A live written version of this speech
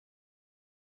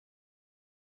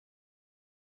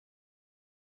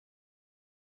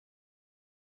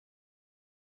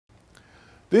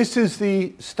This is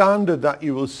the standard that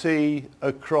you will see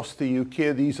across the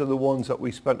UK. These are the ones that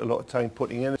we spent a lot of time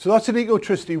putting in. So that's an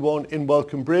Ecotricity one in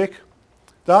Welcome Break.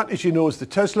 That, as you know, is the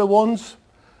Tesla ones.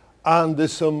 And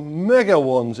there's some mega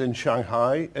ones in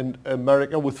Shanghai in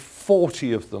America with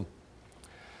 40 of them.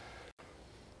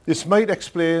 This might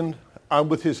explain, and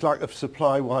with his lack of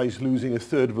supply, why he's losing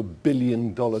 $1/3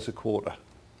 billion a quarter.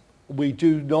 We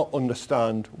do not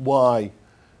understand why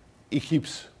he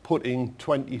keeps putting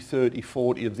 20, 30,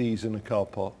 40 of these in a car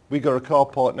park. We got a car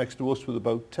park next to us with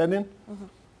about 10 in.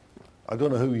 I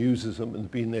don't know who uses them, and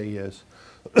they've been there years.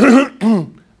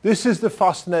 This is the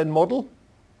Fastned model,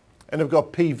 and I've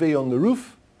got PV on the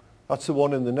roof. That's the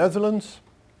one in the Netherlands.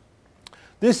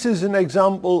 This is an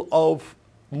example of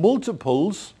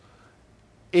multiples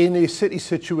in a city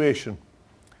situation.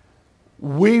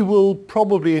 We will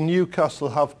probably in Newcastle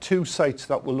have 2 sites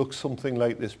that will look something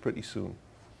like this pretty soon.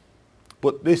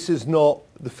 But this is not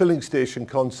the filling station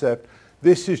concept.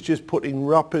 This is just putting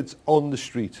rapids on the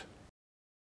street.